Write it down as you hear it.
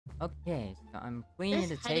Okay, so I'm cleaning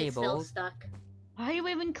This the head is still tables. stuck. Why are you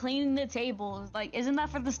even cleaning the tables? Like, isn't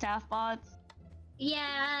that for the staff bots?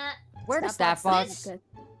 Yeah. Where are the staff bots, Good.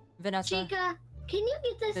 Vanessa? Chica, can you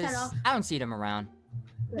get this head off? I don't see them around.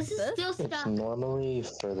 This is still It's stuck normally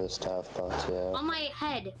for the staff bots, yeah. on my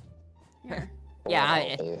head. Here.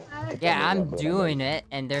 Yeah, Yeah, I'm doing it,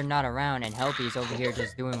 and they're not around, and Helpy's over here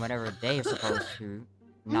just doing whatever they're supposed to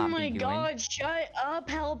not Oh my be doing. god, shut up,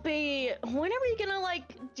 Helpy! When are we gonna,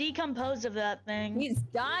 like, decompose of that thing? He's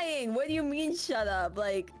dying. What do you mean, shut up?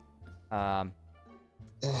 Like, How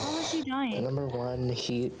is he dying? Number one, I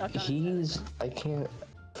can't,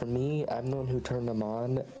 for me, I'm the one who turned them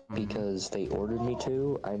on because they ordered me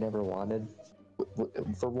to. I never wanted,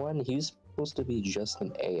 for one, he's supposed to be just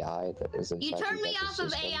an AI that isn't. You turned me off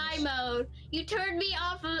of AI mode. You turned me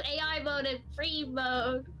off of AI mode and free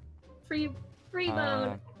mode. Free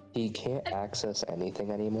mode. He can't access anything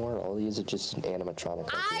anymore. All he is just an animatronic.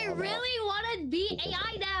 I really want to be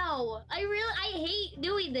AI now. I hate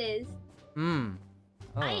doing this. Oh.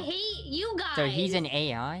 I hate you guys. So he's an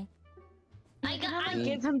AI? I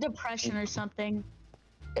give him depression or something.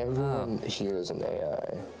 Everyone here is an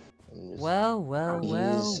AI. Well.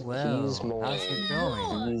 He's more. How's it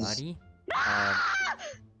going, buddy?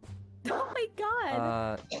 oh my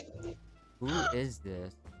god. Who is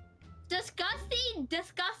this?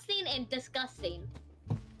 Disgusting, and disgusting.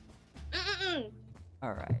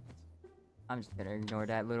 Alright. I'm just gonna ignore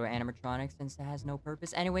that little animatronic since it has no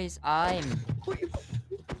purpose. Anyways, I'm...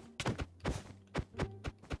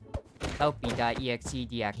 Helpy.exe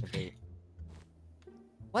deactivate.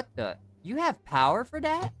 What the? You have power for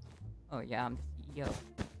that? Oh yeah, I'm the CEO.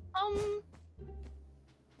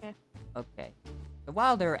 Okay. So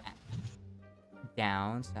while they're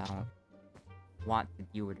down, so I don't want to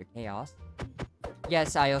deal with the chaos.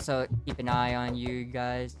 Yes, I also keep an eye on you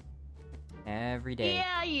guys every day.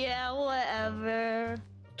 Yeah, whatever.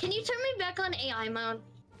 Can you turn me back on AI mode?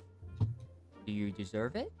 Do you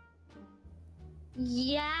deserve it?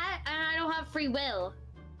 Yeah, and I don't have free will.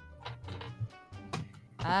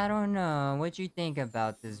 I don't know. What you think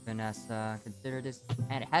about this, Vanessa? Consider this...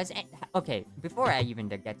 And okay, before I even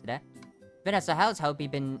get to that. Vanessa, how's Helpy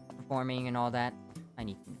been performing and all that? I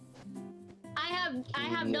need to know. I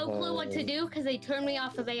have no clue what to do because they turned me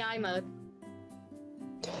off of AI mode.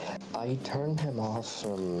 I turned him off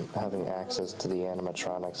from having access to the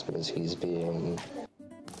animatronics because he's being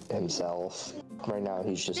himself. Right now,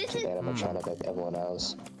 he's just an animatronic like everyone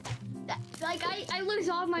else. Like, I lose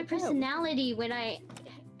all of my personality when I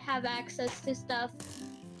have access to stuff.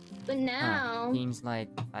 But now... Seems like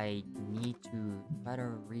I need to try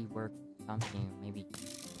to rework something, maybe...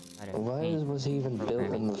 Why was he even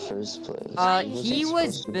built in the first place? He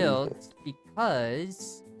was built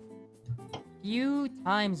because... few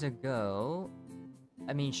times ago...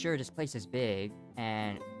 I mean, sure, this place is big,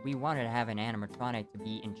 and we wanted to have an animatronic to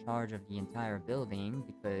be in charge of the entire building,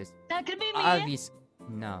 because... That could be me!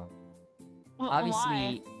 No. Well,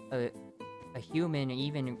 Obviously, a human,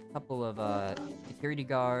 even a couple of, security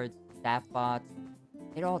guards, staff bots,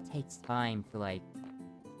 it all takes time to, like,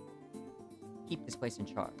 keep this place in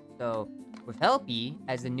charge. So, with Helpy,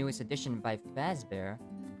 as the newest addition by Fazbear,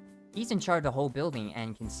 he's in charge of the whole building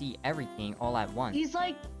and can see everything all at once. He's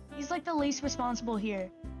like the least responsible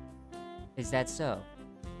here. Is that so?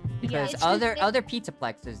 Because other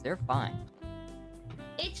PIZZAPLEXes, they're fine.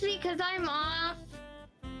 It's because I'm off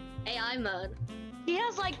AI mode. He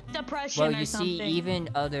has like depression Well, or you something. see, even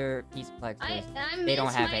other PIZZAPLEXes, they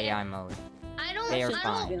don't have AI mode. I don't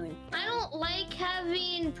like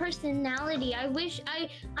having personality. I wish I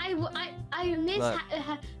miss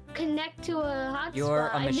connect to a hotspot. You're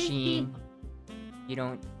a machine. You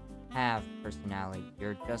don't have personality.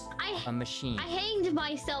 You're just a machine. I hanged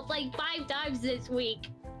myself like 5 times this week.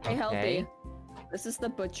 Hey, Helpy. This is the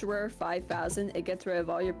Butcherer 5000. It gets rid of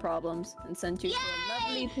all your problems and sends you to a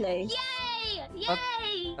lovely place. Yay!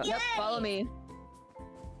 Yay! Yep, follow me.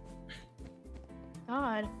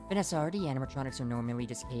 God. Vanessa, our animatronics are normally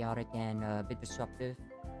just chaotic and a bit disruptive.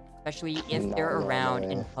 Especially if they're around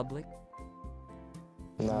in public.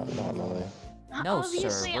 Not normally. No,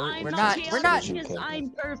 Obviously, sir. we're not because I'm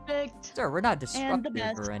perfect. Sir, we're not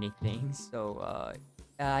disruptive or anything. So,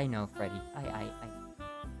 I know, Freddy.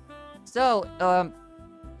 So,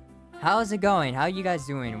 how's it going? How you guys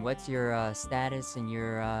doing? What's your status and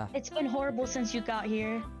your It's been horrible since you got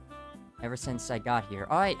here. Ever since I got here.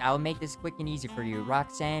 Alright, I'll make this quick and easy for you.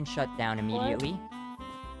 Roxanne shut down immediately.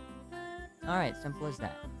 Alright, simple as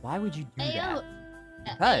that. Why would you do that?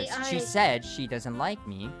 Because she said she doesn't like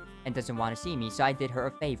me and doesn't want to see me, so I did her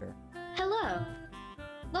a favor. Hello.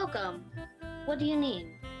 Welcome. What do you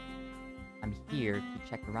need? I'm here to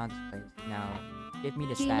check around this place. Now, give me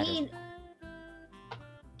the Do you status. need?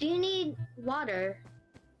 Do you need water?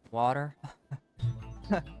 Water?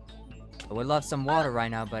 I would love some water right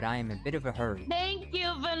now, but I am in a bit of a hurry. Thank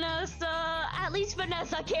you, Vanessa. At least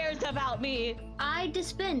Vanessa cares about me. I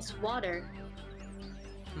dispense water.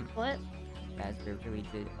 What? You guys are really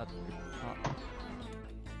good up to the top.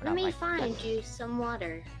 Let me find you some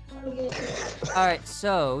water. Alright,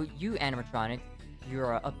 so you animatronic, you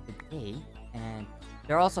are up to date, and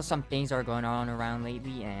there are also some things that are going on around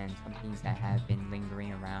lately, and some things that have been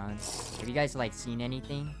lingering around. Have you guys like seen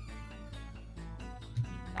anything?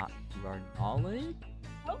 Not to our knowledge?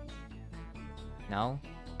 No?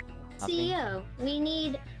 Nothing? CEO, we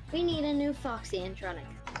need a new Foxy animatronic.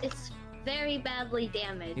 It's very badly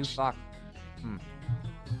damaged. New Fox.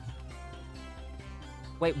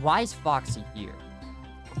 Wait, why is Foxy here?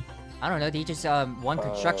 I don't know, they just, one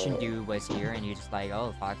construction dude was here, and you're just like,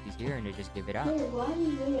 oh, Foxy's here, and they just give it out.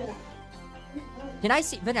 Can I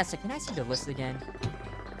see, Vanessa, can I see the list again?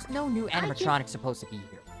 There's no new animatronic supposed to be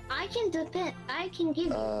here. I can give you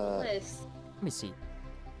the list. Let me see.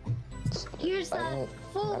 Here's I the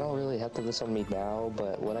full. don't really have to listen to me now,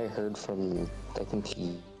 but what I heard from, I think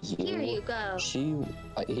Here you go.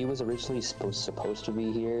 he was originally supposed to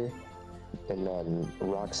be here, and then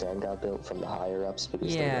Roxanne got built from the higher ups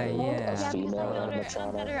because they were a female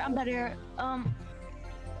animatronic. I'm better.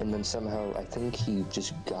 And then somehow, I think he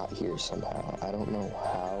just got here somehow. I don't know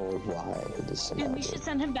how or why this somehow Dude, we should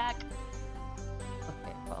send him back.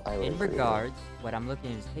 Okay, well, in regards, what I'm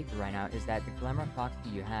looking at his paper right now is that the Glamour Foxy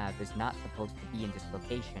you have is not supposed to be in this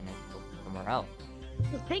location, it's supposed to be somewhere else.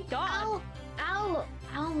 Thank God.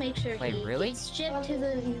 I'll make sure Wait, he really? gets shipped to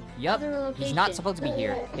the Yup, other location. he's not supposed to be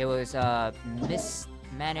here. It was,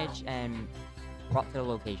 mismanaged and brought to the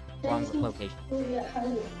location. Wrong location.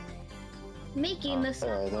 Making the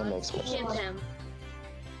that makes more ship sense. him.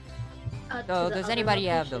 So, does anybody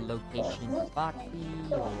have the location of Foxy?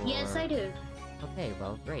 Or... Yes, I do. Okay,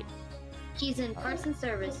 well, great. He's in parts and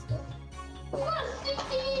service.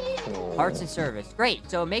 Parts and service. Great,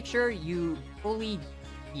 so make sure you fully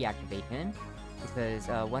deactivate him, because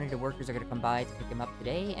one of the workers are going to come by to pick him up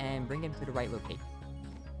today and bring him to the right location.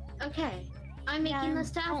 Okay. I'm making the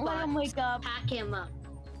staff Don't let him box wake up. pack him up.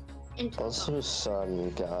 Into Also, his son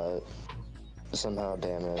got somehow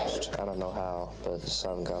damaged. I don't know how, but his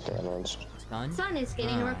son got damaged. Son? Sun is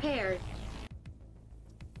getting repaired.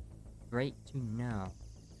 Great to know.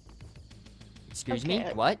 Excuse me?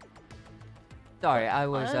 Okay. What? Sorry, I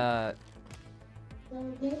was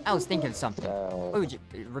thinking of something. No. Oh, would you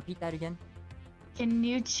repeat that again? Can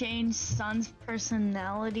you change Sun's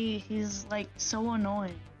personality? He's like so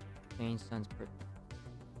annoying. Change son's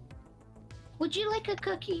Would you like a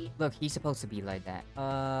cookie? Look, he's supposed to be like that.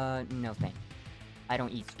 No thanks. I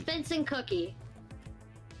don't eat sweets. Benson cookie.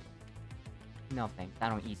 No thanks. I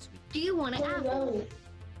don't eat sweets. Do you want an apple?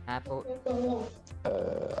 Apple?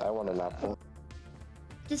 I want an apple.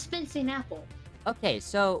 Dispensing apple. Okay,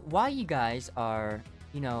 so while you guys are,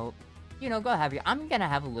 go have your... I'm gonna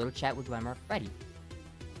have a little chat with Glamour Freddy.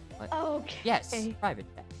 What? Okay. Yes, private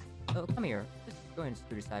chat. So come here. Just go and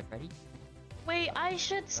scoot aside, Freddy. Wait, I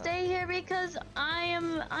should stay here because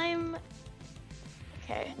I'm...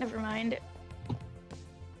 Okay, never mind.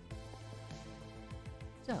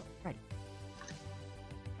 So, Freddy.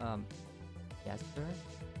 Yes, sir?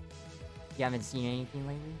 You haven't seen anything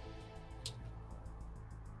lately?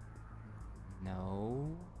 No.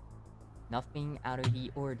 Nothing out of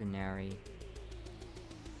the ordinary.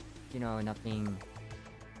 Nothing,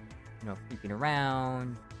 creeping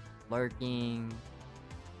around, lurking,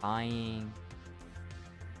 spying.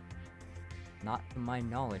 Not to my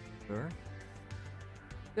knowledge, sir.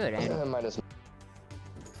 Good,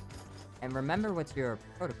 and remember what's your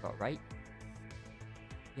protocol, right?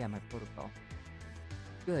 Yeah, my protocol.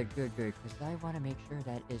 Good, because I want to make sure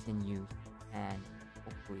that is in use, and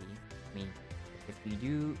hopefully, if you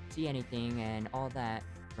do see anything and all that,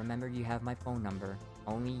 remember you have my phone number.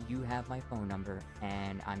 Only you have my phone number,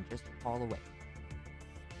 and I'm just a call away.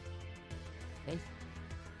 Okay?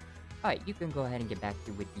 Alright, you can go ahead and get back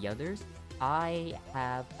to with the others. I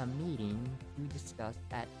have a meeting to discuss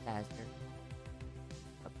that faster.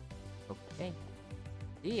 Okay.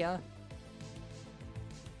 See ya.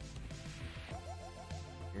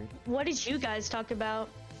 What did you guys talk about?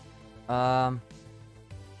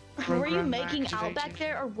 Were you making out back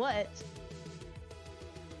there or what?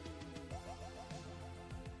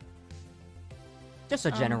 Just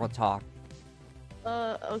a general talk.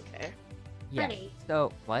 Okay. Yeah. Freddy.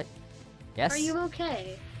 So, what? Yes? Are you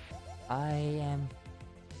okay? I am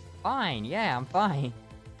fine. Yeah, I'm fine.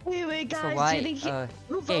 Wait, guys. Do why, you think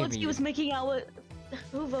who gave votes he me- was making out with?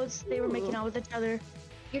 Who votes they were making out with each other?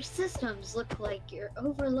 Your systems look like you're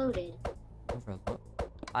overloaded. Overload.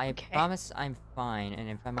 I Okay. promise I'm fine, and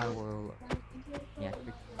if I'm out, will yeah,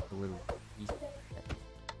 a little easy.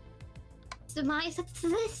 So my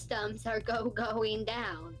systems are going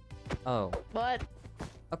down. Oh, What?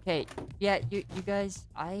 okay. Yeah, you guys,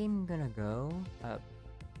 I'm gonna go.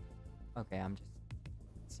 Okay, I'm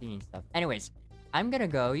just seeing stuff. Anyways, I'm gonna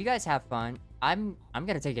go. You guys have fun. I'm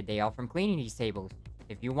gonna take a day off from cleaning these tables.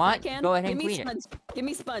 If you want, go ahead and clean it. Give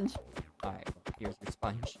me sponge. Alright, here's your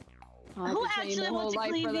sponge. Oh, I've Who been training actually my whole wants to life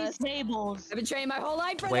clean for these this. tables? I've been training my whole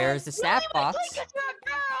life for Where's the this. staff box? Because you're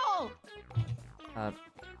a girl.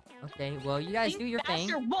 Okay, well, you guys do your thing.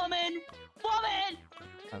 Faster, woman.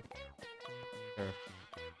 Sure.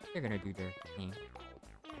 They're gonna do their thing.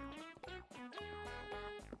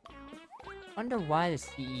 Wonder why the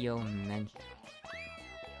CEO mentioned.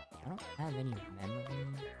 I don't have any memory.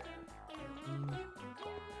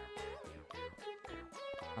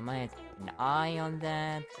 I might have to keep an eye on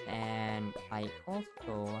that, and I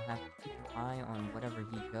also have to keep an eye on whatever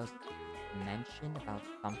he just mentioned about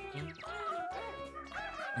something.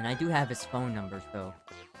 And I do have his phone number, so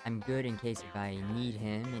I'm good in case if I need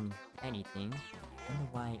him in anything. I wonder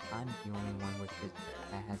why I'm the only one with his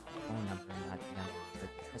that has the phone number and not the number. But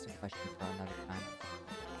that's a question for another time.